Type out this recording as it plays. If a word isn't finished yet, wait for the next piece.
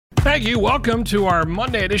Thank you. Welcome to our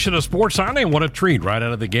Monday edition of Sports Sunday. What a treat right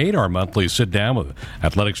out of the gate. Our monthly sit-down with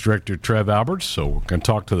Athletics Director Trev Alberts. So we're going to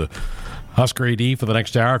talk to the Husker AD for the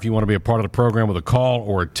next hour. If you want to be a part of the program with a call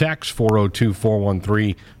or a text,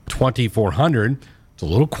 402-413-2400. It's a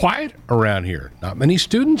little quiet around here. Not many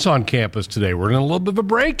students on campus today. We're in a little bit of a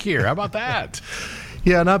break here. How about that?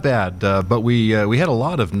 Yeah, not bad. But we had a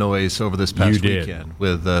lot of noise over this past weekend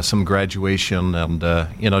with some graduation, and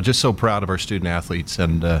just so proud of our student athletes,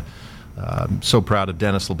 and so proud of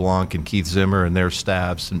Dennis LeBlanc and Keith Zimmer and their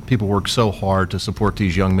staffs. And people work so hard to support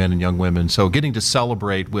these young men and young women. So getting to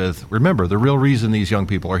celebrate with, remember, the real reason these young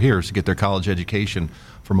people are here is to get their college education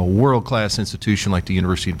from a world-class institution like the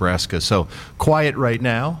University of Nebraska. So quiet right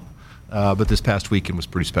now, but this past weekend was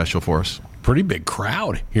pretty special for us. Pretty big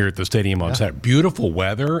crowd here at the stadium on Saturday. Beautiful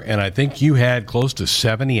weather, and I think you had close to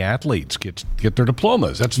 70 athletes get their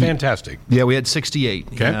diplomas. That's fantastic. Yeah, we had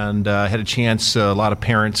 68, and had a chance. A lot of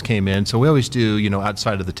parents came in, so we always do,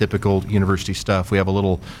 outside of the typical university stuff, we have a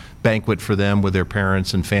little banquet for them with their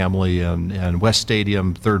parents and family, and West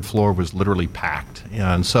Stadium, third floor, was literally packed.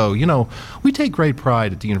 And so, we take great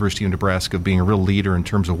pride at the University of Nebraska of being a real leader in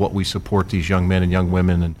terms of what we support these young men and young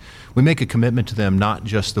women, and we make a commitment to them not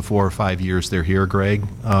just the 4 or 5 years they're here, Greg.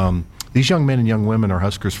 These young men and young women are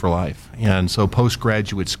Huskers for life. And so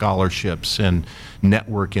postgraduate scholarships and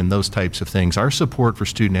network and those types of things, our support for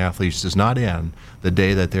student athletes does not end the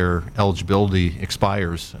day that their eligibility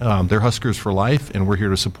expires. They're Huskers for life, and we're here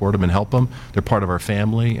to support them and help them. They're part of our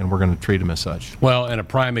family, and we're going to treat them as such. Well, and a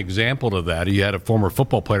prime example of that, you had a former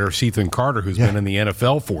football player, Ethan Carter, who's been in the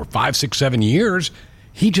NFL for 5, 6, 7 years.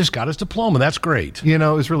 He just got his diploma. That's great. It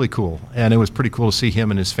was really cool, and it was pretty cool to see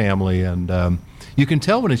him and his family. And you can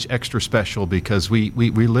tell when it's extra special because we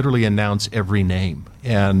literally announce every name,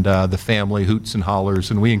 and the family hoots and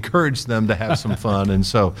hollers, and we encourage them to have some fun. And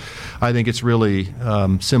so I think it's really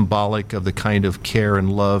symbolic of the kind of care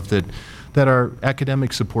and love that our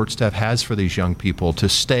academic support staff has for these young people to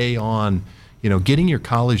stay on. Getting your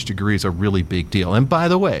college degree is a really big deal. And by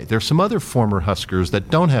the way, there's some other former Huskers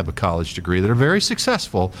that don't have a college degree that are very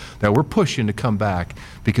successful that we're pushing to come back,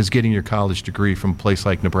 because getting your college degree from a place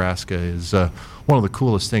like Nebraska is one of the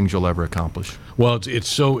coolest things you'll ever accomplish. Well,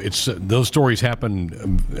 it's those stories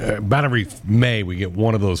happen about every May. We get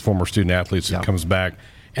one of those former student athletes that comes back.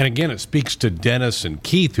 And again, it speaks to Dennis and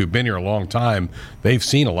Keith, who've been here a long time. They've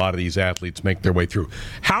seen a lot of these athletes make their way through.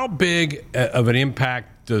 How big of an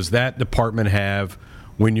impact does that department have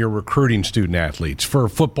when you're recruiting student athletes for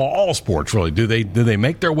football, all sports, really? Do they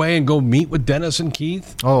make their way and go meet with Dennis and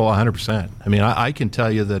Keith? Oh, 100%. I mean, I can tell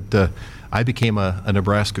you that I became a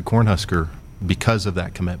Nebraska Cornhusker because of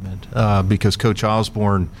that commitment, because Coach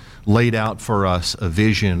Osborne laid out for us a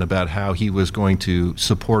vision about how he was going to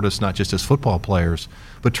support us not just as football players,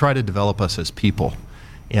 but try to develop us as people.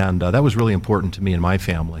 And that was really important to me and my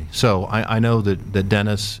family. So I know that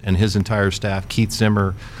Dennis and his entire staff, Keith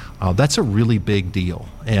Zimmer, that's a really big deal.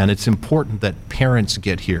 And it's important that parents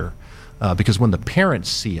get here, because when the parents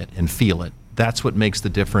see it and feel it, that's what makes the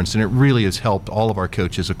difference. And it really has helped all of our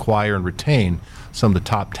coaches acquire and retain some of the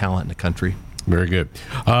top talent in the country. Very good.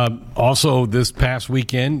 Also, this past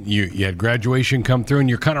weekend, you had graduation come through, and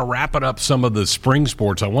you're kind of wrapping up some of the spring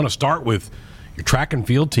sports. I want to start with your track and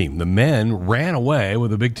field team. The men ran away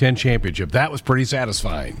with a Big Ten championship. That was pretty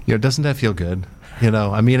satisfying. Doesn't that feel good?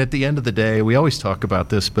 I mean, at the end of the day, we always talk about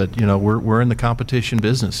this, but, we're in the competition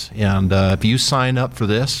business. And if you sign up for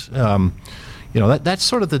this, that's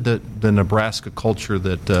sort of the Nebraska culture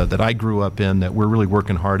that I grew up in, that we're really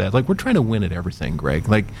working hard at. Like, we're trying to win at everything, Greg.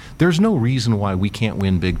 Like, there's no reason why we can't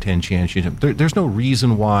win Big Ten championship. There's no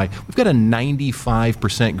reason why. We've got a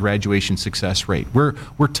 95% graduation success rate. We're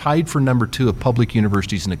tied for number 2 of public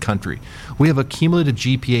universities in the country. We have a cumulative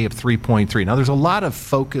GPA of 3.3. Now, there's a lot of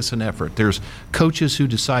focus and effort. There's coaches who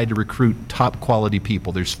decide to recruit top quality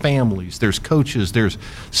people. There's families. There's coaches. There's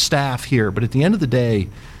staff here. But at the end of the day,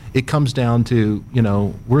 it comes down to,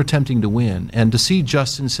 we're attempting to win. And to see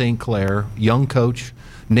Justin St. Clair, young coach,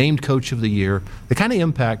 named coach of the year, the kind of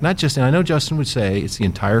impact, not just, and I know Justin would say it's the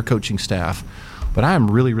entire coaching staff, but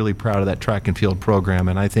I'm really, really proud of that track and field program.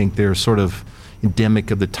 And I think they're sort of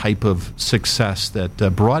endemic of the type of success that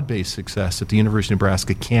broad-based success that the University of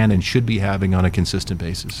Nebraska can and should be having on a consistent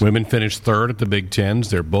basis. Women finished 3rd at the Big Tens.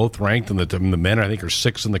 They're both ranked, and the men, I think, are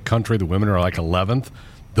 6th in the country. The women are like 11th.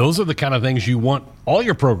 those are the kind of things you want all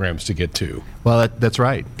your programs to get to. Well, that's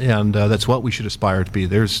right, and that's what we should aspire to be.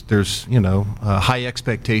 There's high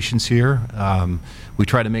expectations here. We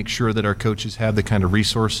try to make sure that our coaches have the kind of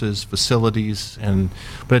resources, facilities,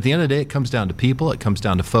 but at the end of the day, it comes down to people. It comes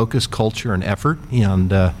down to focus, culture, and effort, and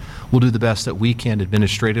we'll do the best that we can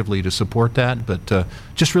administratively to support that. But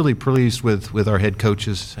just really pleased with our head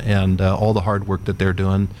coaches and all the hard work that they're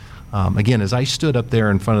doing. Again, as I stood up there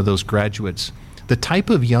in front of those graduates, the type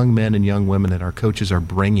of young men and young women that our coaches are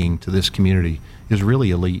bringing to this community is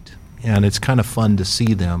really elite, and it's kind of fun to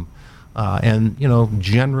see them.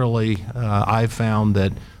 Generally, I've found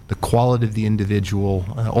that the quality of the individual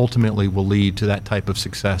ultimately will lead to that type of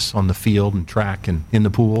success on the field and track and in the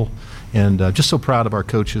pool. And just so proud of our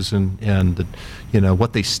coaches and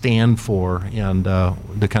what they stand for and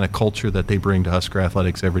the kind of culture that they bring to Husker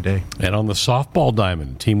athletics every day. And on the softball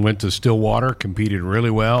diamond, team went to Stillwater, competed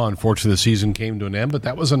really well. Unfortunately, the season came to an end, but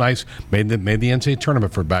that was made the NCAA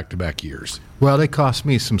tournament for back-to-back years. Well, they cost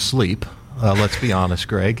me some sleep. Let's be honest,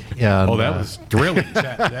 Greg. And, that was thrilling.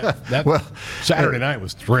 Saturday night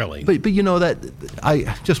was thrilling. But that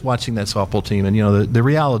I just watching that softball team, and the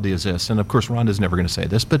reality is this, and of course Rhonda's never going to say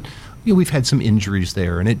this, but we've had some injuries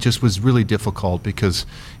there, and it just was really difficult because,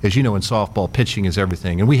 as you know, in softball, pitching is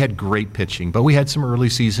everything, and we had great pitching, but we had some early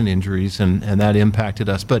season injuries, and that impacted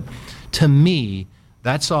us. But to me,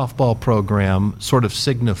 that softball program sort of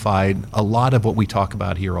signified a lot of what we talk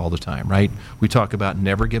about here all the time, right? We talk about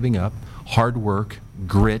never giving up, hard work,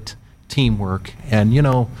 grit, teamwork, and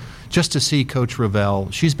just to see Coach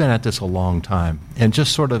Revelle, she's been at this a long time, and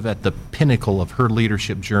just sort of at the pinnacle of her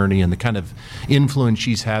leadership journey and the kind of influence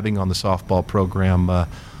she's having on the softball program,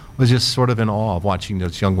 was just sort of in awe of watching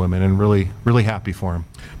those young women, and really, really happy for them.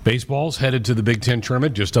 Baseball's headed to the Big Ten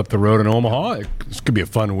tournament just up the road in Omaha. This could be a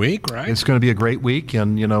fun week, right? It's going to be a great week,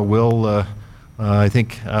 and we'll. I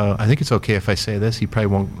think it's okay if I say this. He probably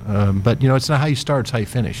won't. But it's not how you start; it's how you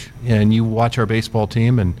finish. And you watch our baseball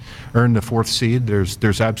team and earn the 4th seed.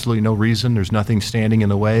 There's absolutely no reason. There's nothing standing in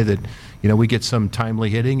the way that we get some timely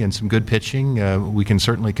hitting and some good pitching. We can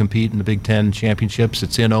certainly compete in the Big Ten championships.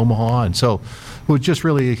 It's in Omaha, and so we'll just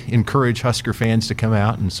really encourage Husker fans to come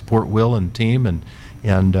out and support Will and the team.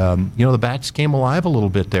 And the bats came alive a little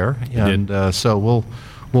bit there, and so we'll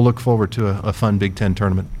look forward to a fun Big Ten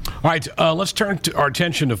tournament. All right, let's turn our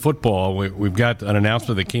attention to football. We've got an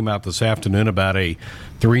announcement that came out this afternoon about a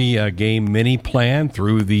 3-game mini plan,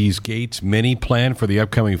 Through These Gates mini plan for the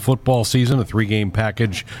upcoming football season. The 3-game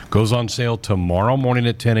package goes on sale tomorrow morning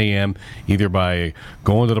at 10 a.m., either by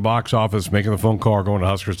going to the box office, making the phone call, or going to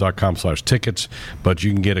huskers.com/tickets. But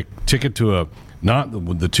you can get a ticket to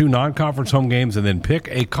the 2 non-conference home games and then pick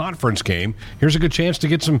a conference game. Here's a good chance to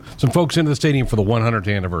get some folks into the stadium for the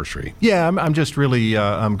 100th anniversary. Yeah, I'm just really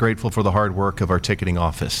I'm grateful for the hard work of our ticketing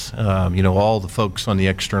office. All the folks on the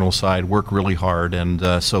external side work really hard,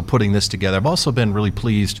 and so putting this together. I've also been really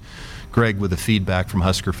pleased, Greg, with the feedback from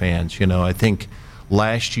Husker fans. I think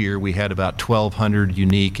last year we had about 1,200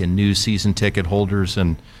 unique and new season ticket holders,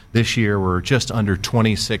 and this year we're just under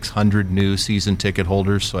 2,600 new season ticket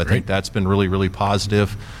holders, so I think that's been really, really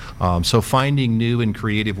positive. So finding new and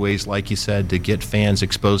creative ways, like you said, to get fans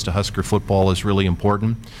exposed to Husker football is really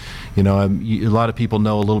important. A lot of people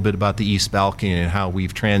know a little bit about the East Balcony and how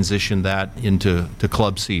we've transitioned that into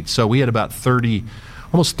club seats. So we had about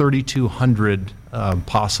almost 3,200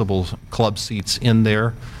 possible club seats in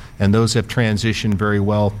there, and those have transitioned very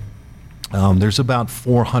well. There's about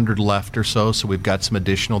 400 left or so we've got some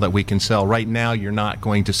additional that we can sell. Right now, you're not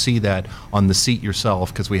going to see that on the seat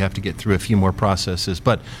yourself because we have to get through a few more processes.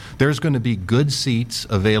 But there's going to be good seats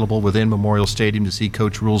available within Memorial Stadium to see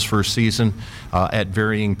Coach Rule's first season at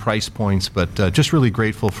varying price points. But just really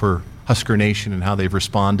grateful for Husker Nation and how they've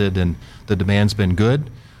responded, and the demand's been good.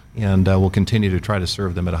 And we'll continue to try to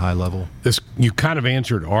serve them at a high level. You kind of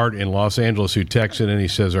answered Art in Los Angeles, who texted, and he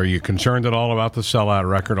says, are you concerned at all about the sellout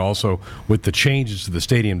record? Also, with the changes to the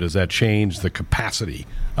stadium, does that change the capacity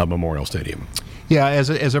of Memorial Stadium? Yeah, as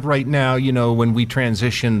of right now, when we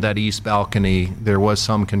transitioned that East Balcony, there was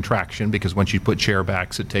some contraction because once you put chair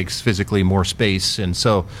backs, it takes physically more space, and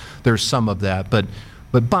so there's some of that. But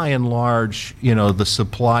by and large, the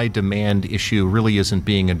supply-demand issue really isn't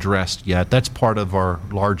being addressed yet. That's part of our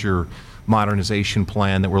larger modernization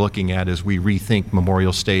plan that we're looking at as we rethink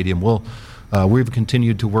Memorial Stadium. We'll we've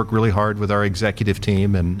continued to work really hard with our executive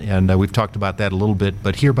team, and we've talked about that a little bit.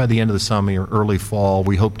 But here by the end of the summer or early fall,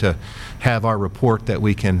 we hope to have our report that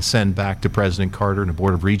we can send back to President Carter and the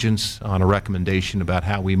Board of Regents on a recommendation about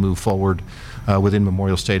how we move forward within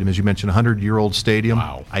Memorial Stadium. As you mentioned, a 100-year-old stadium,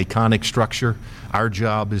 wow. Iconic structure. Our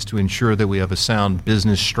job is to ensure that we have a sound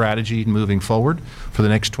business strategy moving forward for the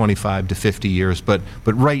next 25 to 50 years. But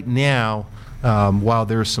right now, while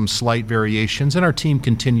there's some slight variations, and our team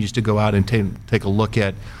continues to go out and take a look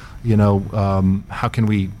at, how can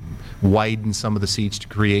we widen some of the seats to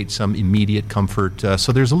create some immediate comfort.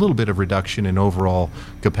 So there's a little bit of reduction in overall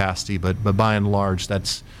capacity, but by and large,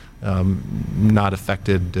 that's not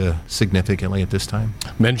affected significantly at this time.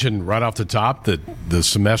 Mentioned right off the top that the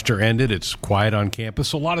semester ended. It's quiet on campus.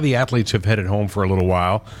 So a lot of the athletes have headed home for a little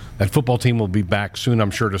while. That football team will be back soon,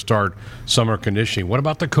 I'm sure, to start summer conditioning. What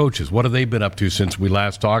about the coaches? What have they been up to since we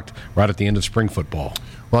last talked right at the end of spring football?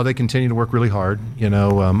 Well, they continue to work really hard.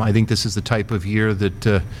 I think this is the type of year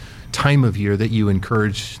that time of year that you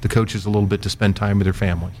encourage the coaches a little bit to spend time with their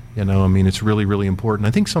family. It's really, really important.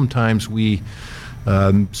 I think sometimes we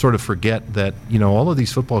sort of forget that, all of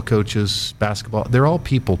these football coaches, basketball, they're all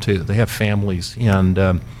people too. They have families. And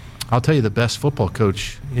I'll tell you, the best football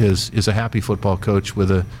coach is a happy football coach with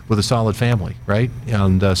a solid family, right?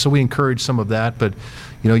 And so we encourage some of that. But,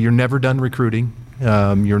 you're never done recruiting.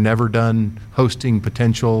 You're never done hosting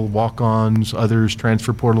potential walk-ons, others,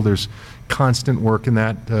 transfer portal. There's constant work in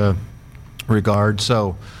that regard.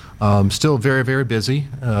 So still very, very busy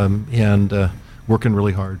and working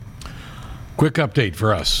really hard. Quick update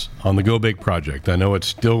for us on the Go Big project. I know it's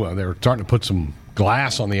still, they're starting to put some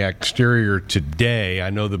glass on the exterior today.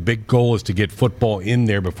 I know the big goal is to get football in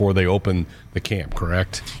there before they open the camp,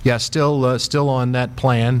 correct? Yeah, still on that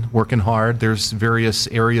plan, working hard. There's various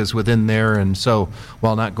areas within there, and so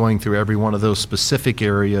while not going through every one of those specific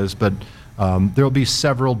areas, but there will be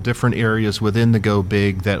several different areas within the Go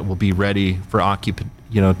Big that will be ready for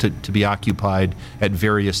to be occupied at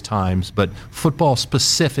various times. But football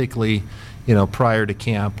specifically, prior to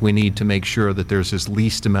camp, we need to make sure that there's as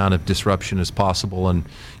least amount of disruption as possible. And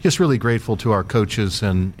just really grateful to our coaches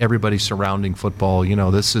and everybody surrounding football.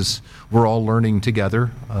 We're all learning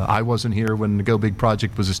together. I wasn't here when the Go Big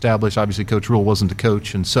project was established. Obviously, Coach Rule wasn't the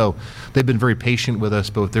coach. And so they've been very patient with us,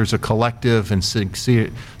 but there's a collective and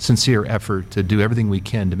sincere effort to do everything we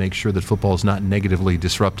can to make sure that football is not negatively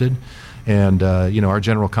disrupted. And our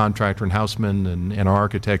general contractor and housemen and our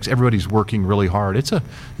architects, everybody's working really hard. It's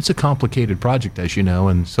a complicated project, as you know,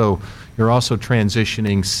 and so you're also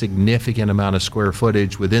transitioning significant amount of square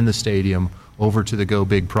footage within the stadium over to the Go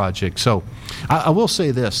Big project. So I will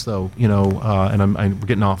say this, though, and I'm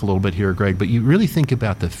getting off a little bit here, Greg, but you really think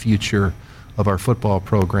about the future of our football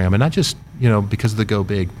program, and not just because of the Go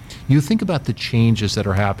Big. You think about the changes that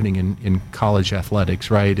are happening in college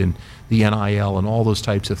athletics, right, and the NIL and all those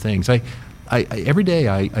types of things. I every day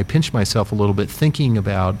I pinch myself a little bit thinking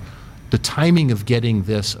about the timing of getting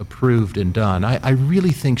this approved and done. I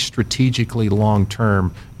really think strategically long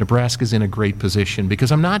term, Nebraska's in a great position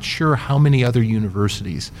because I'm not sure how many other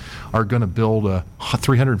universities are going to build a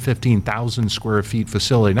 315,000 square feet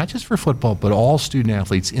facility, not just for football, but all student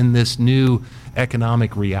athletes in this new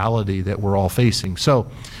economic reality that we're all facing.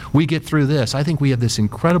 So we get through this. I think we have this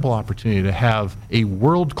incredible opportunity to have a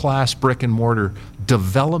world-class brick and mortar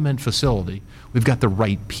development facility. We've got the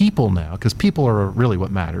right people now, because people are really what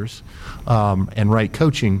matters, and right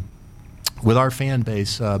coaching. With our fan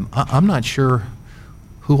base, I'm not sure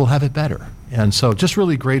who will have it better. And so just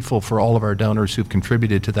really grateful for all of our donors who've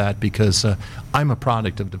contributed to that, because I'm a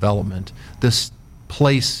product of development. This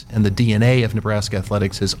place and the DNA of Nebraska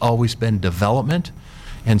athletics has always been development.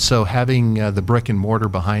 And so having the brick and mortar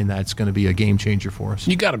behind that is going to be a game changer for us.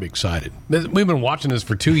 You got to be excited. We've been watching this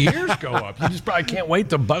for 2 years go up. You just probably can't wait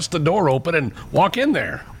to bust the door open and walk in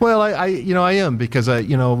there. Well, I am, because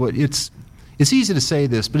it's easy to say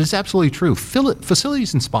this, but it's absolutely true.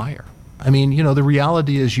 Facilities inspire. I mean, the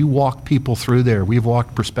reality is you walk people through there. We've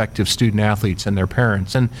walked prospective student athletes and their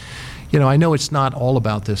parents, and I know it's not all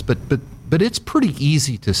about this, but it's pretty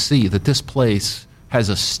easy to see that this place has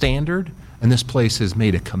a standard. And this place has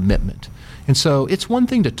made a commitment. And so it's one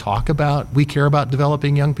thing to talk about, we care about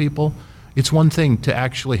developing young people. It's one thing to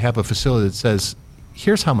actually have a facility that says,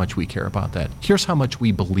 here's how much we care about that. Here's how much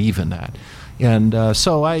we believe in that. And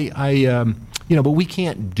so but we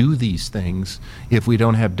can't do these things if we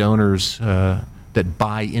don't have donors that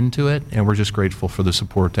buy into it, and we're just grateful for the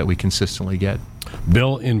support that we consistently get.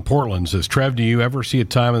 Bill in Portland says, Trev, do you ever see a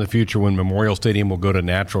time in the future when Memorial Stadium will go to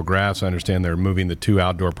natural grass? I understand they're moving the 2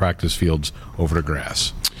 outdoor practice fields over to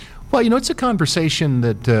grass. Well, it's a conversation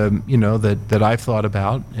that that I've thought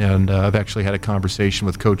about, and I've actually had a conversation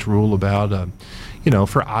with Coach Rule about,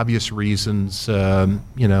 for obvious reasons,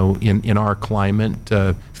 in our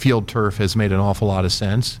climate, field turf has made an awful lot of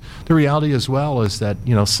sense. The reality as well is that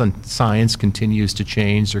science continues to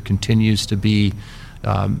change. There continues to be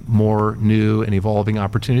more new and evolving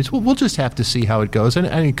opportunities. We'll just have to see how it goes. And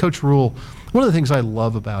I mean, Coach Rule, one of the things I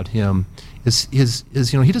love about him is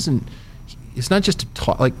he doesn't. It's not just to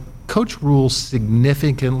talk like. Coach Rule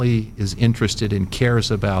significantly is interested and cares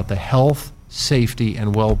about the health, safety,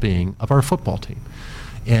 and well-being of our football team.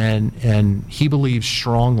 And he believes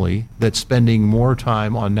strongly that spending more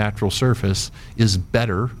time on natural surface is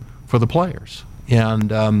better for the players.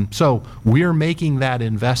 And so we're making that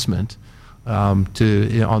investment on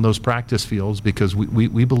those practice fields because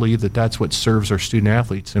we believe that that's what serves our student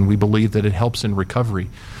athletes, and we believe that it helps in recovery.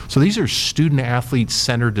 So these are student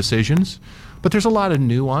athlete-centered decisions. But there's a lot of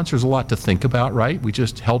nuance. There's a lot to think about, right? We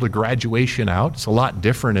just held a graduation out. It's a lot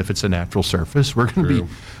different if it's a natural surface. We're going to be,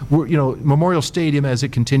 Memorial Stadium, as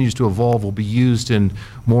it continues to evolve, will be used in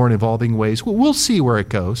more and evolving ways. We'll see where it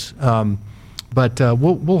goes. But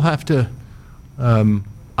we'll have to.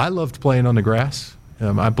 I loved playing on the grass.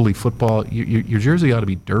 I believe football, your jersey ought to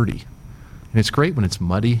be dirty. And it's great when it's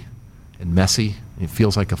muddy and messy. And it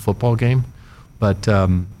feels like a football game. But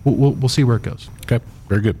we'll see where it goes. Okay,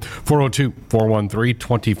 very good.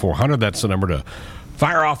 402-413-2400. That's the number to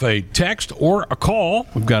fire off a text or a call.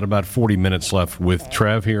 We've got about 40 minutes left with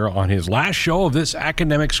Trev here on his last show of this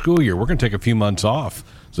academic school year. We're going to take a few months off.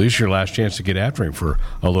 So this is your last chance to get after him for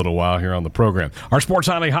a little while here on the program. Our Sports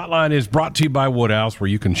Only Hotline is brought to you by Woodhouse, where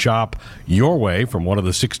you can shop your way from one of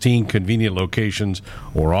the 16 convenient locations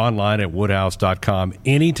or online at woodhouse.com.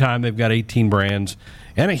 Anytime. They've got 18 brands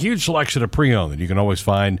and a huge selection of pre-owned that you can always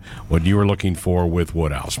find what you were looking for with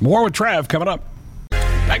Woodhouse. More with Trev coming up.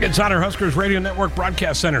 Back inside our Huskers Radio Network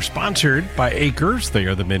Broadcast Center, sponsored by Acres. They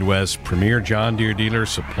are the Midwest's premier John Deere dealer,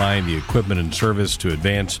 supplying the equipment and service to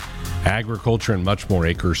advance agriculture and much more.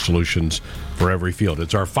 Acres solutions for every field.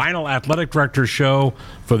 It's our final athletic director show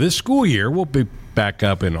for this school year. We'll be back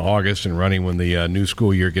up in August and running when the new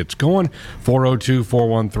school year gets going.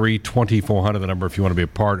 402-413-2400, the number if you want to be a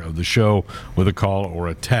part of the show with a call or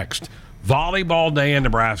a text. Volleyball Day in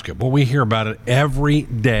Nebraska. Well, we hear about it every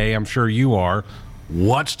day. I'm sure you are.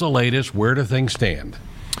 What's the latest? Where do things stand?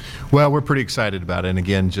 Well, we're pretty excited about it. And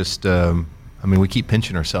again, just we keep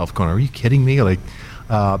pinching ourselves, going, "Are you kidding me?"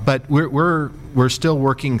 But we're still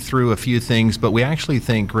working through a few things. But we actually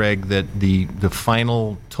think, Greg, that the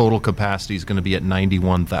final total capacity is going to be at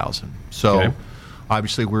 91,000. So okay.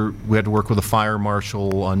 Obviously we had to work with a fire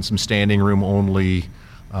marshal on some standing room only.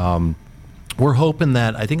 We're hoping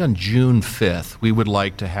that I think on June 5th we would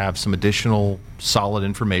like to have some additional solid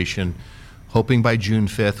information. Hoping by June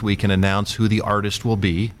 5th we can announce who the artist will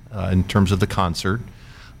be in terms of the concert.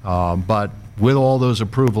 But with all those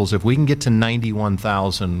approvals, if we can get to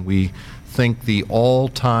 91,000, we think the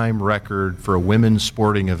all-time record for a women's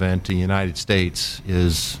sporting event in the United States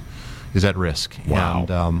is at risk. Wow.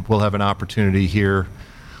 And we'll have an opportunity here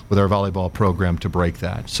with our volleyball program to break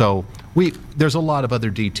that. So there's a lot of other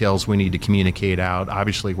details we need to communicate out.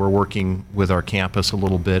 Obviously, we're working with our campus a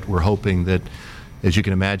little bit. We're hoping that, as you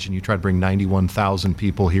can imagine, you try to bring 91,000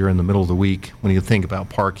 people here in the middle of the week when you think about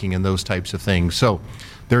parking and those types of things. So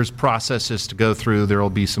there's processes to go through. There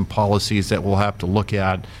will be some policies that we'll have to look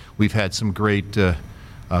at. We've had some great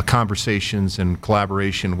conversations and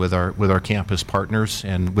collaboration with our campus partners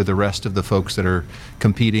and with the rest of the folks that are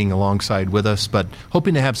competing alongside with us, but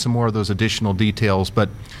hoping to have some more of those additional details. But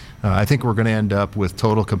I think we're going to end up with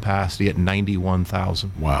total capacity at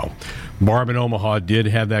 91,000. Wow. Barb in Omaha did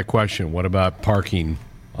have that question. What about parking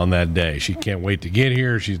on that day? She can't wait to get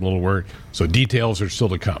here. She's a little worried. So details are still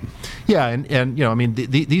to come. Yeah, and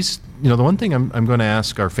these, the one thing I'm going to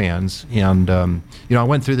ask our fans, and I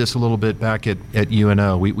went through this a little bit back at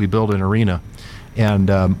UNO. We built an arena. And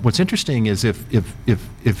what's interesting is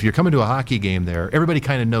if you're coming to a hockey game there, everybody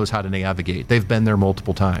kind of knows how to navigate. They've been there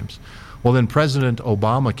multiple times. Well, then President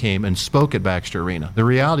Obama came and spoke at Baxter Arena. The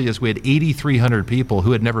reality is we had 8,300 people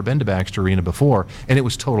who had never been to Baxter Arena before, and it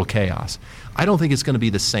was total chaos. I don't think it's going to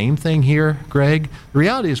be the same thing here, Greg. The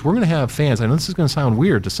reality is we're going to have fans. I know this is going to sound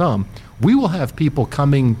weird to some. We will have people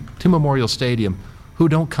coming to Memorial Stadium who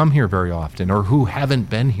don't come here very often or who haven't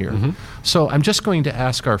been here. Mm-hmm. So I'm just going to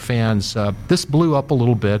ask our fans, this blew up a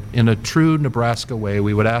little bit in a true Nebraska way.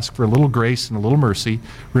 We would ask for a little grace and a little mercy,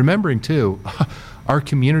 remembering, too, our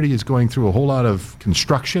community is going through a whole lot of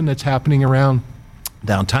construction that's happening around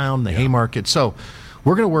downtown, the Haymarket. So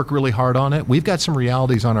we're going to work really hard on it. We've got some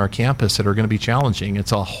realities on our campus that are going to be challenging.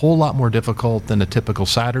 It's a whole lot more difficult than a typical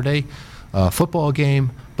Saturday football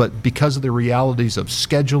game, but because of the realities of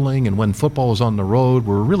scheduling and when football is on the road,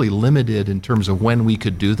 we're really limited in terms of when we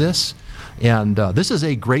could do this. And this is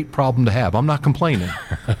a great problem to have. I'm not complaining.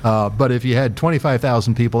 But if you had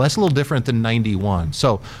 25,000 people, that's a little different than 91.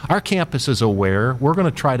 So our campus is aware. We're going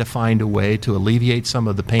to try to find a way to alleviate some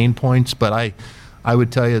of the pain points. But I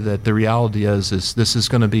would tell you that the reality is this is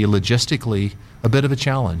going to be logistically a bit of a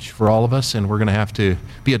challenge for all of us, and we're going to have to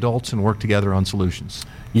be adults and work together on solutions.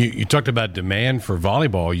 You talked about demand for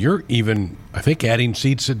volleyball. You're even, I think, adding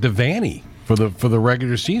seats at Devaney for the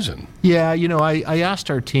regular season. Yeah, I asked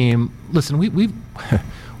our team, listen, we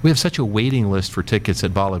have such a waiting list for tickets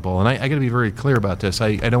at volleyball, and I got to be very clear about this.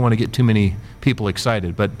 I don't want to get too many people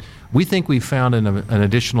excited, but we think we've found an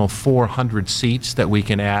additional 400 seats that we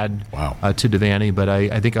can add to Devaney, but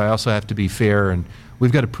I think I also have to be fair, and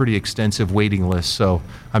we've got a pretty extensive waiting list, so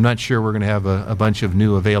I'm not sure we're going to have a bunch of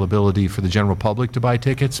new availability for the general public to buy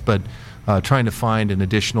tickets, but trying to find an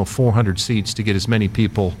additional 400 seats to get as many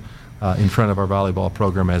people in front of our volleyball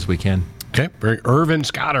program as we can. Okay. Irvin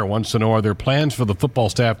Scotter wants to know, are there plans for the football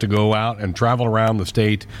staff to go out and travel around the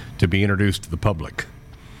state to be introduced to the public?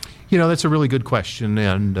 That's a really good question,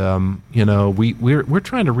 and we're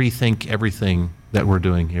trying to rethink everything that we're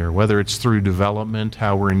doing here, whether it's through development,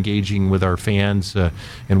 how we're engaging with our fans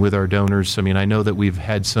and with our donors. I mean, I know that we've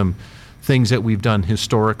had some things that we've done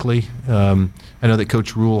historically. I know that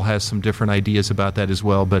Coach Rule has some different ideas about that as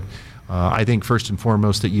well, but I think first and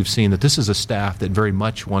foremost that you've seen that this is a staff that very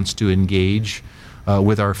much wants to engage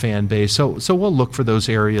with our fan base. So we'll look for those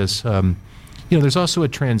areas. There's also a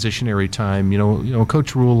transitionary time.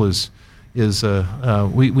 Coach Rule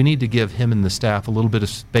we need to give him and the staff a little bit of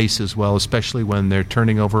space as well, especially when they're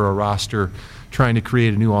turning over a roster, trying to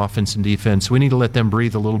create a new offense and defense. We need to let them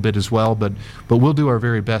breathe a little bit as well, but we'll do our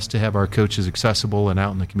very best to have our coaches accessible and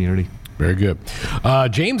out in the community. Very good.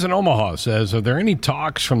 James in Omaha says, are there any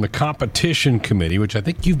talks from the competition committee, which I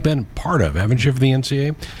think you've been part of, haven't you, for the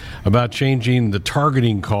NCAA, about changing the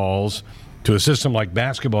targeting calls to a system like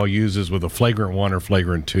basketball uses with a flagrant 1 or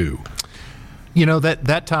flagrant 2?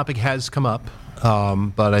 That topic has come up,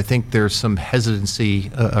 but I think there's some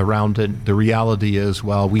hesitancy around it. The reality is,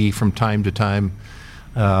 while we from time to time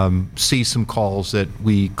see some calls that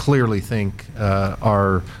we clearly think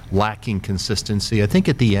are lacking consistency, I think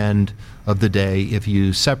at the end of the day, if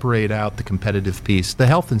you separate out the competitive piece, the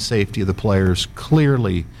health and safety of the players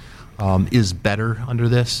clearly is better under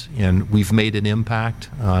this, and we've made an impact,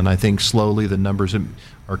 and I think slowly the numbers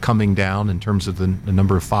are coming down in terms of the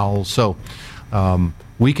number of fouls. So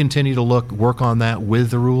we continue to work on that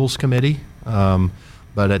with the rules committee,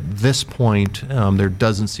 but at this point there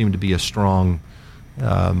doesn't seem to be a strong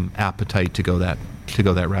appetite to go that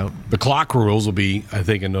route. The clock rules will be, I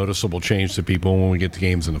think, a noticeable change to people when we get to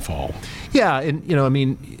games in the fall. Yeah, and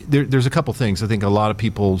there's a couple things. I think a lot of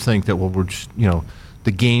people think that we're just,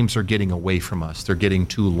 the games are getting away from us. They're getting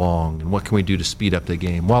too long, and what can we do to speed up the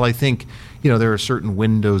game? While I think, there are certain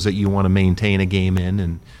windows that you want to maintain a game in,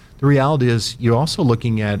 and the reality is you're also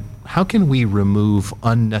looking at how can we remove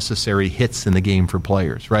unnecessary hits in the game for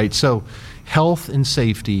players, right? So health and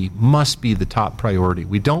safety must be the top priority.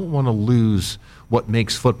 We don't want to lose what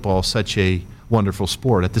makes football such a wonderful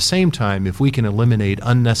sport. At the same time, if we can eliminate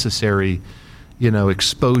unnecessary,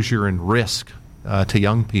 exposure and risk to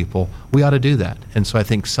young people, we ought to do that. And so I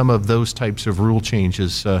think some of those types of rule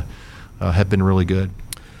changes have been really good.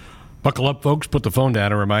 Buckle up, folks. Put the phone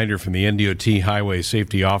down. A reminder from the NDOT Highway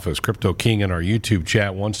Safety Office. Crypto King in our YouTube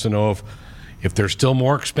chat wants to know if there's still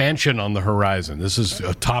more expansion on the horizon. This is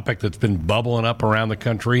a topic that's been bubbling up around the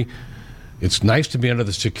country. It's nice to be under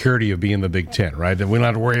the security of being the Big Ten, right? And we don't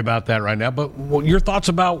have to worry about that right now. But your thoughts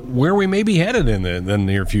about where we may be headed in the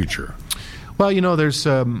near future? Well, there's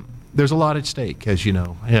a lot at stake, as you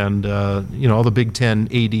know. And, all the Big Ten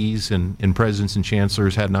ADs and presidents and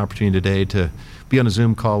chancellors had an opportunity today to be on a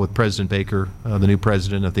Zoom call with President Baker, the new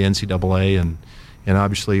president of the NCAA. And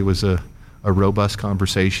obviously it was a robust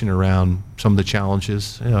conversation around some of the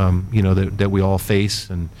challenges, that we all face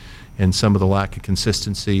and some of the lack of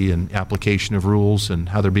consistency and application of rules and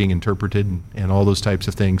how they're being interpreted and all those types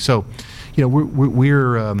of things. So,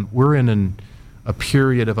 we're in a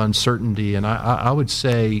period of uncertainty, and I would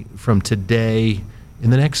say from today in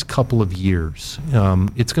the next couple of years,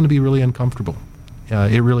 it's going to be really uncomfortable.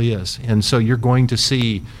 It really is. And so you're going to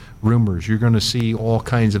see rumors. You're going to see all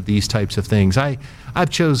kinds of these types of things. I've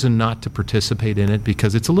chosen not to participate in it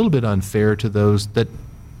because it's a little bit unfair to those that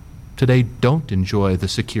today don't enjoy the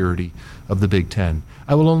security of the Big Ten.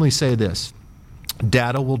 I will only say this.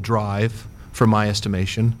 Data will drive from my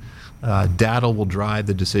estimation. Data will drive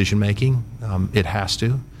the decision making. It has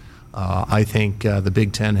to. I think the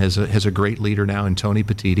Big Ten has a great leader now in Tony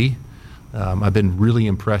Petitti. I've been really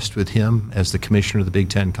impressed with him as the commissioner of the Big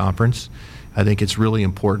Ten Conference. I think it's really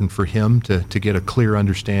important for him to get a clear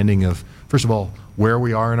understanding of, first of all, where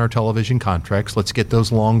we are in our television contracts. Let's get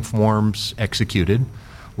those long forms executed.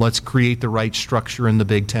 Let's create the right structure in the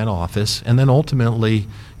Big Ten office. And then ultimately,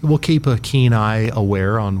 we'll keep a keen eye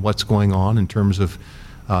aware on what's going on in terms of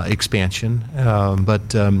expansion.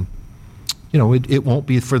 It won't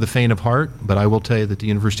be for the faint of heart, but I will tell you that the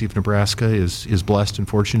University of Nebraska is blessed and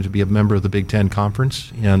fortunate to be a member of the Big Ten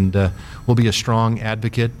Conference, and will be a strong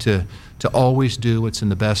advocate to always do what's in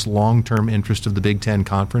the best long-term interest of the Big Ten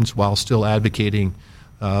Conference while still advocating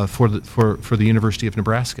for the University of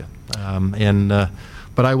Nebraska.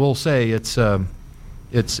 But I will say it's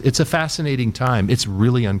a fascinating time. It's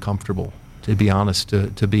really uncomfortable, to be honest,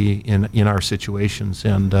 to be in our situations,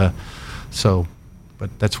 and but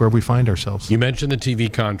that's where we find ourselves. You mentioned the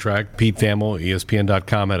TV contract. Pete Thamel,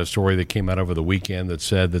 ESPN.com, had a story that came out over the weekend that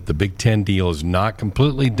said that the Big Ten deal is not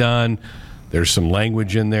completely done. There's some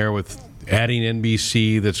language in there with adding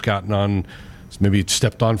NBC that's gotten on, maybe it's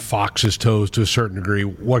stepped on Fox's toes to a certain degree.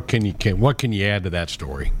 What can you add to that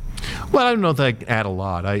story? Well, I don't know if I can add a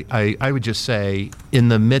lot. I would just say, in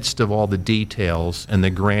the midst of all the details and the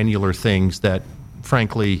granular things that,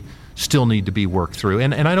 frankly, still need to be worked through,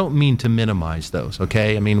 and I don't mean to minimize those,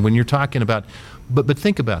 okay? I mean, when you're talking about, but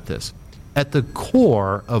think about this. At the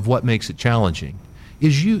core of what makes it challenging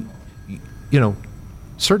is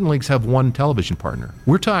certain leagues have one television partner.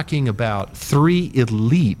 We're talking about 3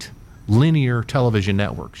 elite linear television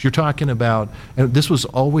networks. You're talking about, and this was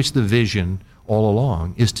always the vision all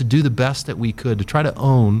along, is to do the best that we could to try to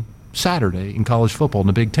own Saturday in college football in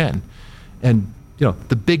the Big Ten. And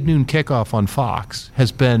the big noon kickoff on Fox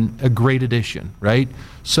has been a great addition, right?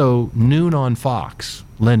 So noon on Fox,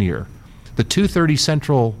 linear. The 2:30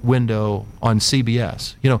 Central window on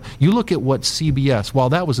CBS. You look at what CBS, while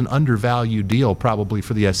that was an undervalued deal probably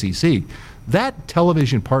for the SEC, that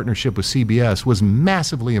television partnership with CBS was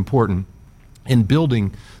massively important in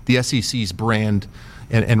building the SEC's brand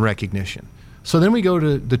and recognition. So then we go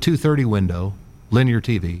to the 2:30 window, linear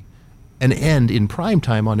TV, and end in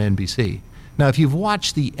primetime on NBC. Now, if you've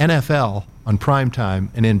watched the NFL on primetime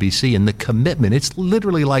and NBC and the commitment, it's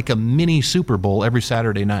literally like a mini Super Bowl every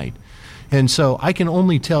Saturday night. And so I can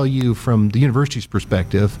only tell you from the university's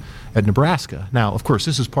perspective at Nebraska. Now, of course,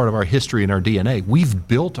 this is part of our history and our DNA. We've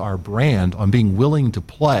built our brand on being willing to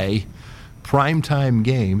play primetime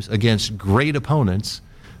games against great opponents.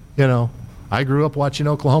 I grew up watching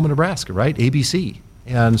Oklahoma, Nebraska, right? ABC.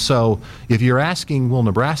 And so if you're asking, will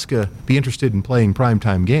Nebraska be interested in playing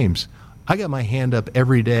primetime games? I got my hand up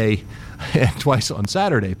every day and twice on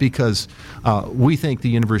Saturday because we think the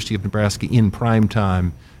University of Nebraska in prime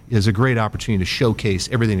time is a great opportunity to showcase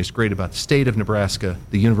everything that's great about the state of Nebraska,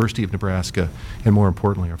 the University of Nebraska, and more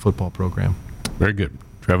importantly, our football program. Very good.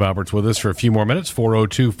 Trev Alberts with us for a few more minutes.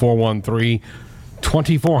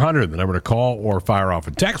 402-413-2400, the number to call or fire off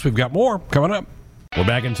a text. We've got more coming up. We're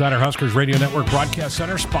back inside our Huskers Radio Network Broadcast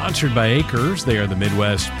Center, sponsored by Acres. They are the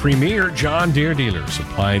Midwest's premier John Deere dealer,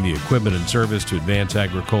 supplying the equipment and service to advance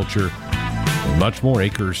agriculture and much more.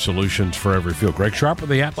 Acres solutions for every field. Greg Sharpe,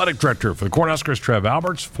 the athletic director for the Cornhuskers. Trev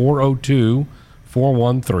Alberts,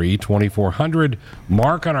 402-413-2400.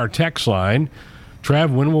 Mark on our text line. Trev,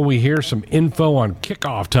 when will we hear some info on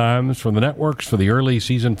kickoff times from the networks for the early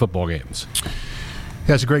season football games?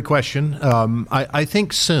 That's a great question. I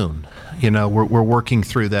think soon. We're working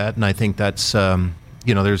through that, and I think that's there's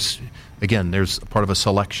part of a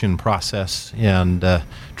selection process and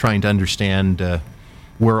trying to understand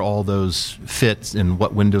where all those fit and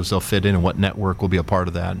what windows they'll fit in and what network will be a part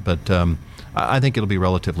of that. But I think it'll be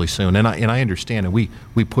relatively soon, and I understand it. We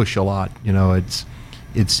push a lot.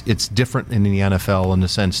 It's different in the NFL in the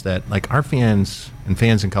sense that, like, our fans and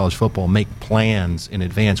fans in college football make plans in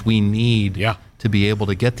advance. We need to be able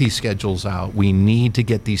to get these schedules out. We need to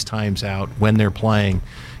get these times out when they're playing.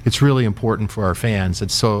 It's really important for our fans. And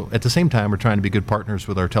so at the same time, we're trying to be good partners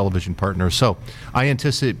with our television partners. So I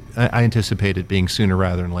anticipate it being sooner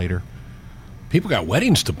rather than later. People got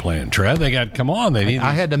weddings to plan, Trev. I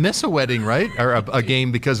had to miss a wedding, right? Or a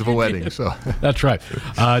game because of a wedding. So that's right.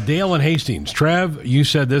 Dale and Hastings. Trev, you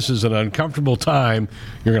said this is an uncomfortable time.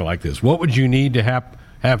 You're going to like this. What would you need to have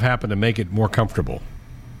happen to make it more comfortable?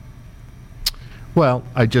 Well,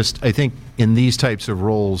 I think in these types of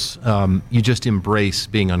roles, you just embrace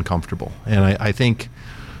being uncomfortable. And I think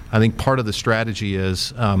part of the strategy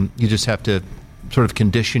is you just have to sort of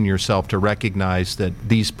condition yourself to recognize that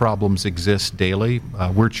these problems exist daily.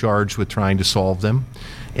 We're charged with trying to solve them.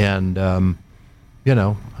 And,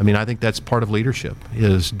 I think that's part of leadership,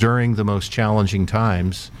 is during the most challenging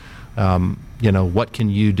times, what can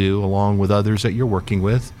you do along with others that you're working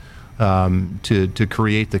with to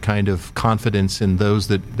create the kind of confidence in those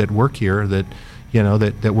that work here that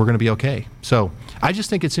we're going to be okay. So I just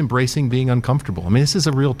think it's embracing being uncomfortable. I mean, this is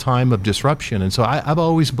a real time of disruption. And so I've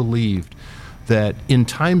always believed that in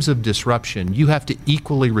times of disruption, you have to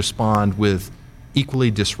equally respond with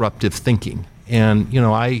equally disruptive thinking. And,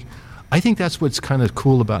 I think that's what's kind of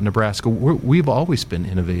cool about Nebraska. We've always been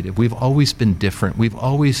innovative. We've always been different. We've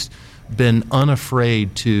always been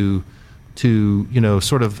unafraid to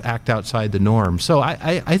sort of act outside the norm. So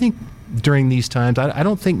I think during these times, I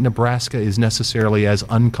don't think Nebraska is necessarily as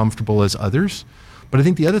uncomfortable as others. But I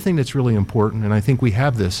think the other thing that's really important, and I think we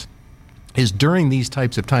have this, is during these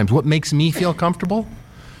types of times, what makes me feel comfortable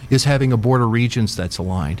is having a Board of Regents that's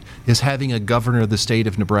aligned, is having a governor of the state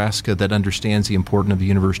of Nebraska that understands the importance of the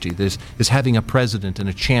university, is having a president and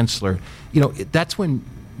a chancellor. That's when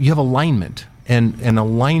you have alignment, and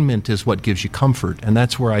alignment is what gives you comfort. And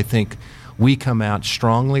that's where I think we come out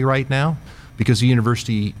strongly right now, because the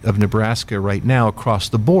University of Nebraska right now across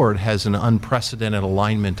the board has an unprecedented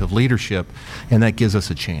alignment of leadership, and that gives us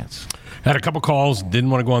a chance. Had a couple calls,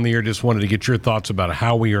 didn't want to go on the air, just wanted to get your thoughts about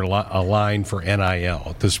how we are aligned for NIL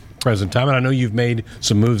at this present time. And I know you've made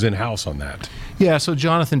some moves in-house on that. Yeah, so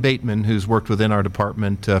Jonathan Bateman, who's worked within our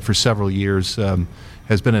department for several years,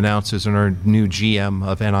 has been announced as our new GM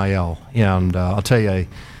of NIL. And I'll tell you,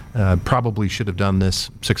 I probably should have done this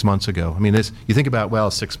 6 months ago. I mean, you think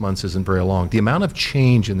about, 6 months isn't very long. The amount of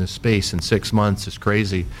change in this space in 6 months is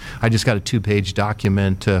crazy. I just got a 2-page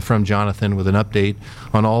document from Jonathan with an update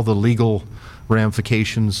on all the legal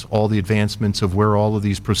ramifications, all the advancements of where all of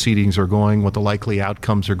these proceedings are going, what the likely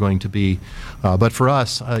outcomes are going to be. But for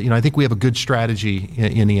us, I think we have a good strategy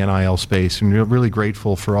in the NIL space, and we're really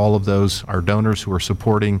grateful for all of those, our donors who are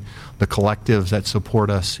supporting, the collectives that support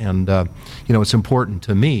us. And, what's important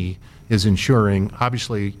to me is ensuring,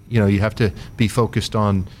 obviously, you have to be focused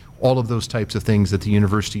on all of those types of things that the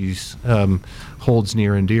universities holds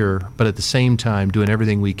near and dear, but at the same time doing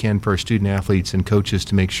everything we can for our student athletes and coaches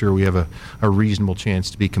to make sure we have a reasonable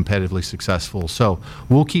chance to be competitively successful. So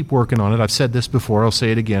we'll keep working on it. I've said this before, I'll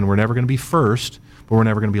say it again, we're never going to be first, but we're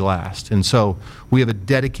never going to be last. And so we have a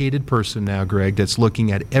dedicated person now, Greg, that's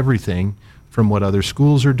looking at everything from what other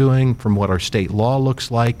schools are doing, from what our state law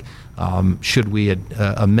looks like. Should we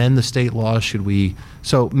amend the state law?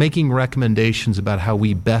 So making recommendations about how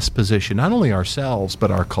we best position not only ourselves, but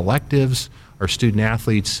our collectives, our student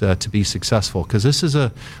athletes to be successful, because this is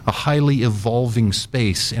a highly evolving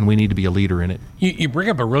space, and we need to be a leader in it. You bring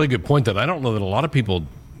up a really good point that I don't know that a lot of people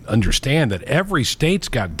understand, that every state's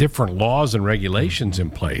got different laws and regulations in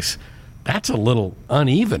place. That's a little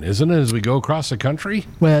uneven, isn't it, as we go across the country?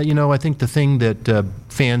 Well, I think the thing that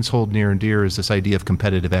fans hold near and dear is this idea of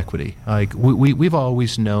competitive equity. Like we've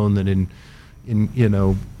always known that in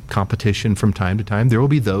competition from time to time, there will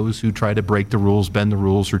be those who try to break the rules, bend the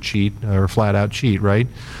rules, or cheat, or flat out cheat, right?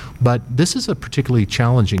 But this is a particularly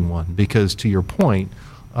challenging one because, to your point,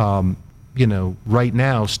 right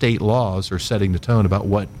now state laws are setting the tone about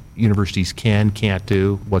what universities can't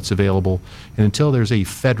do, what's available, and until there's a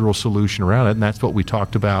federal solution around it, and that's what we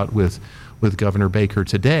talked about with Governor Baker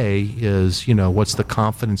today, is what's the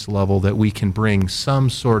confidence level that we can bring some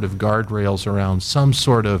sort of guardrails around, some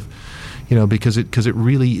sort of because it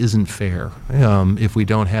really isn't fair if we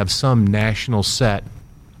don't have some national set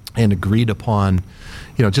and agreed upon,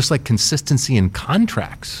 just like consistency in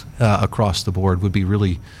contracts across the board would be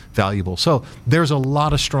really valuable. So there's a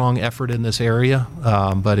lot of strong effort in this area,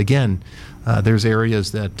 but again, there's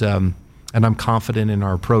areas that, and I'm confident in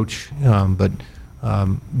our approach, but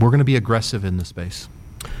we're going to be aggressive in this space.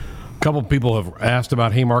 A couple of people have asked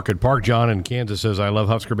about Haymarket Park. John in Kansas says, I love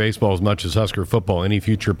Husker baseball as much as Husker football. Any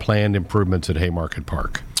future planned improvements at Haymarket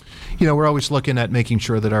Park? We're always looking at making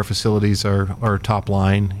sure that our facilities are top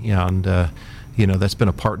line, and that's been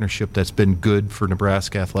a partnership that's been good for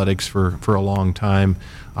Nebraska athletics for a long time.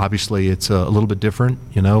 Obviously, it's a little bit different,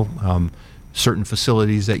 certain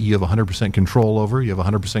facilities that you have 100% control over. You have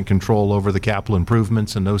 100% control over the capital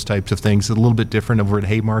improvements and those types of things. It's a little bit different over at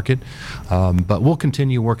Haymarket. But we'll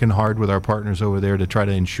continue working hard with our partners over there to try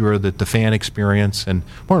to ensure that the fan experience and,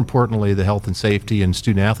 more importantly, the health and safety and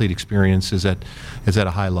student-athlete experience is at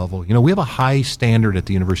a high level. We have a high standard at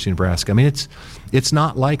the University of Nebraska. I mean, it's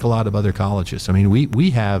not like a lot of other colleges. I mean, we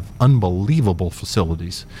have unbelievable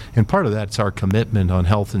facilities. And part of that's our commitment on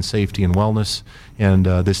health and safety and wellness, and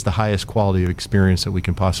this the highest quality of experience that we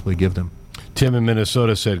can possibly give them. Tim in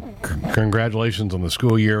Minnesota said, congratulations on the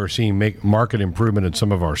school year. We're seeing market improvement in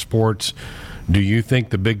some of our sports. Do you think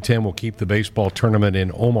the Big Ten will keep the baseball tournament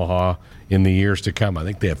in Omaha in the years to come? I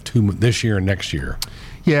think they have 2 this year and next year.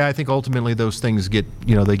 Yeah, I think ultimately those things get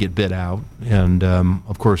bid out. And,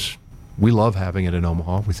 of course, we love having it in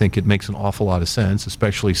Omaha. We think it makes an awful lot of sense,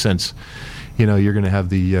 especially since, you're going to have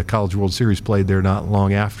the College World Series played there not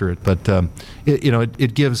long after it. But,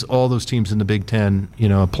 it gives all those teams in the Big Ten,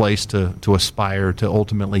 a place to aspire to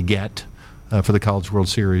ultimately get for the College World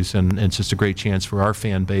Series. And it's just a great chance for our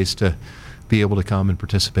fan base to be able to come and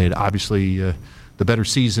participate. Obviously, the better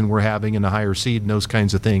season we're having and the higher seed and those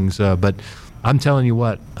kinds of things. But I'm telling you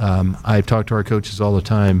what, I've talked to our coaches all the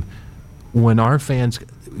time. When our fans,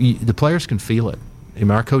 the players can feel it.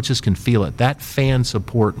 Our coaches can feel it. That fan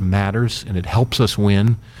support matters, and it helps us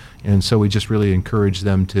win. And so we just really encourage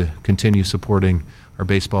them to continue supporting our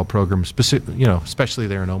baseball program, especially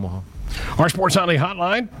there in Omaha. Our Sports Nightly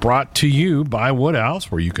Hotline brought to you by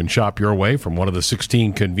Woodhouse, where you can shop your way from one of the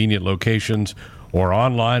 16 convenient locations or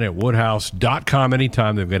online at woodhouse.com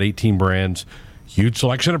anytime. They've got 18 brands, huge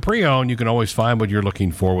selection of pre-owned. You can always find what you're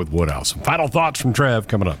looking for with Woodhouse. Some final thoughts from Trev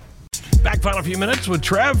coming up. Back final few minutes with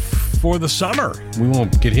Trev for the summer. We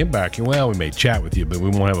won't get him back. Well, we may chat with you, but we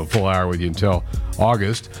won't have a full hour with you until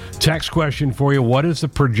August. Text question for you. What is the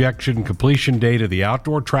projection completion date of the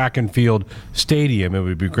outdoor track and field stadium? It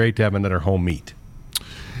would be great to have another home meet.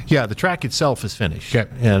 Yeah, the track itself is finished. Okay.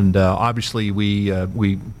 And obviously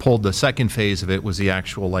we pulled the second phase of it was the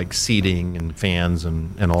actual seating and fans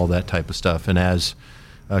and all that type of stuff. And as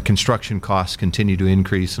construction costs continue to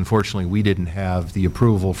increase, unfortunately we didn't have the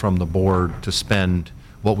approval from the board to spend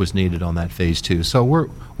what was needed on that phase 2. So we're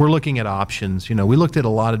looking at options. We looked at a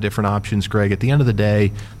lot of different options, Greg. At the end of the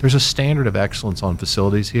day, there's a standard of excellence on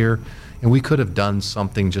facilities here, and we could have done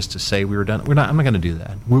something just to say we were done. I'm not going to do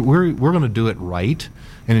that. We're going to do it right,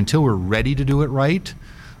 and until we're ready to do it right,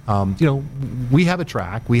 we have a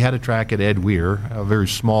track. We had a track at Ed Weir, a very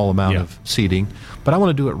small amount of seating, but I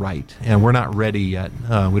want to do it right, and we're not ready yet. We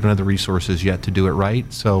don't have the resources yet to do it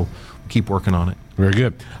right, so we'll keep working on it. Very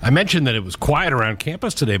good. I mentioned that it was quiet around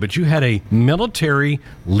campus today, but you had a military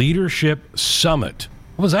leadership summit.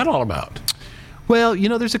 What was that all about? Well,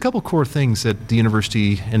 there's a couple core things that the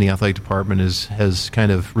university and the athletic department has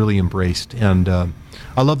kind of really embraced, and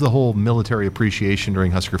I love the whole military appreciation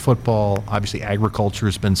during Husker football. Obviously, agriculture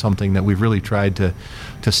has been something that we've really tried to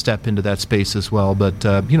step into that space as well. But,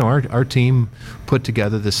 our team put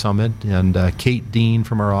together this summit, and Kate Dean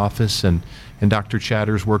from our office and Dr.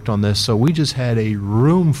 Chatters worked on this. So we just had a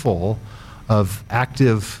room full of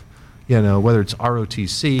active, whether it's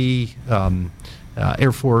ROTC,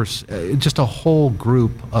 Air Force, just a whole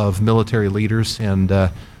group of military leaders,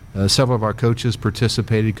 and several of our coaches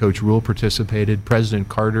participated. Coach Rule participated. President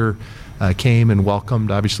Carter came and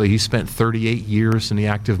welcomed. Obviously, he spent 38 years in the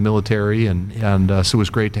active military, and so it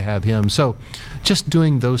was great to have him. So just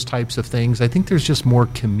doing those types of things, I think there's just more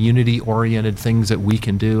community-oriented things that we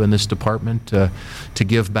can do in this department to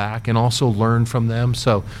give back and also learn from them.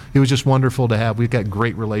 So it was just wonderful to have. We've got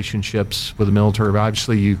great relationships with the military.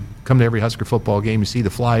 Obviously, you come to every Husker football game, you see the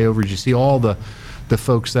flyovers, you see all the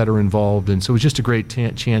folks that are involved, and so it was just a great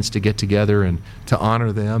chance to get together and to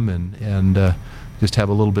honor them and just have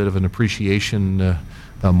a little bit of an appreciation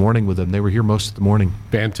morning with them. They were here most of the morning.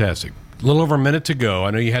 Fantastic. A little over a minute to go.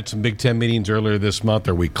 I know you had some Big Ten meetings earlier this month.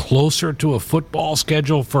 Are we closer to a football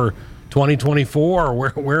schedule for 2024,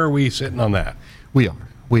 or where are we sitting on that? We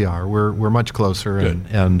are. We're much closer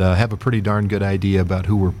and have a pretty darn good idea about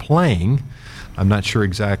who we're playing. I'm not sure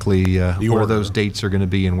exactly where those dates are going to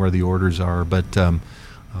be and where the orders are, but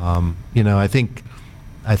I think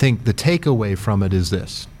the takeaway from it is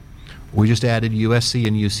this: we just added USC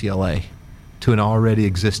and UCLA to an already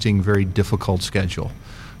existing very difficult schedule.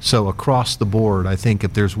 So across the board, I think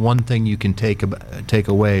if there's one thing you can take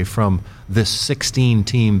away from this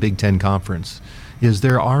 16-team Big Ten conference, is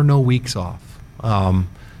there are no weeks off.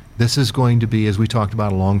 This is going to be, as we talked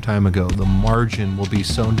about a long time ago, the margin will be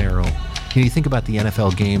so narrow. You think about the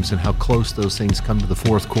NFL games and how close those things come to the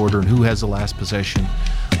fourth quarter and who has the last possession.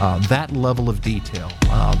 That level of detail,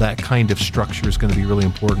 that kind of structure is going to be really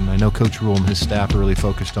important. I know Coach Rule and his staff are really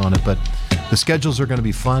focused on it, but the schedules are going to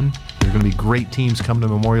be fun. There are going to be great teams coming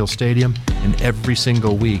to Memorial Stadium, and every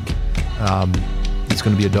single week it's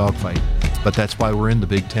going to be a dogfight. But that's why we're in the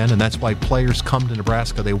Big Ten, and that's why players come to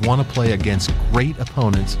Nebraska. They want to play against great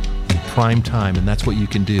opponents in prime time, and that's what you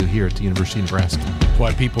can do here at the University of Nebraska. That's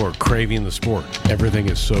why people are craving the sport. Everything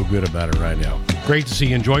is so good about it right now. Great to see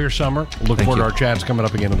you. Enjoy your summer. Look forward to our chats coming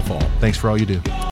up again in the fall. Thanks for all you do.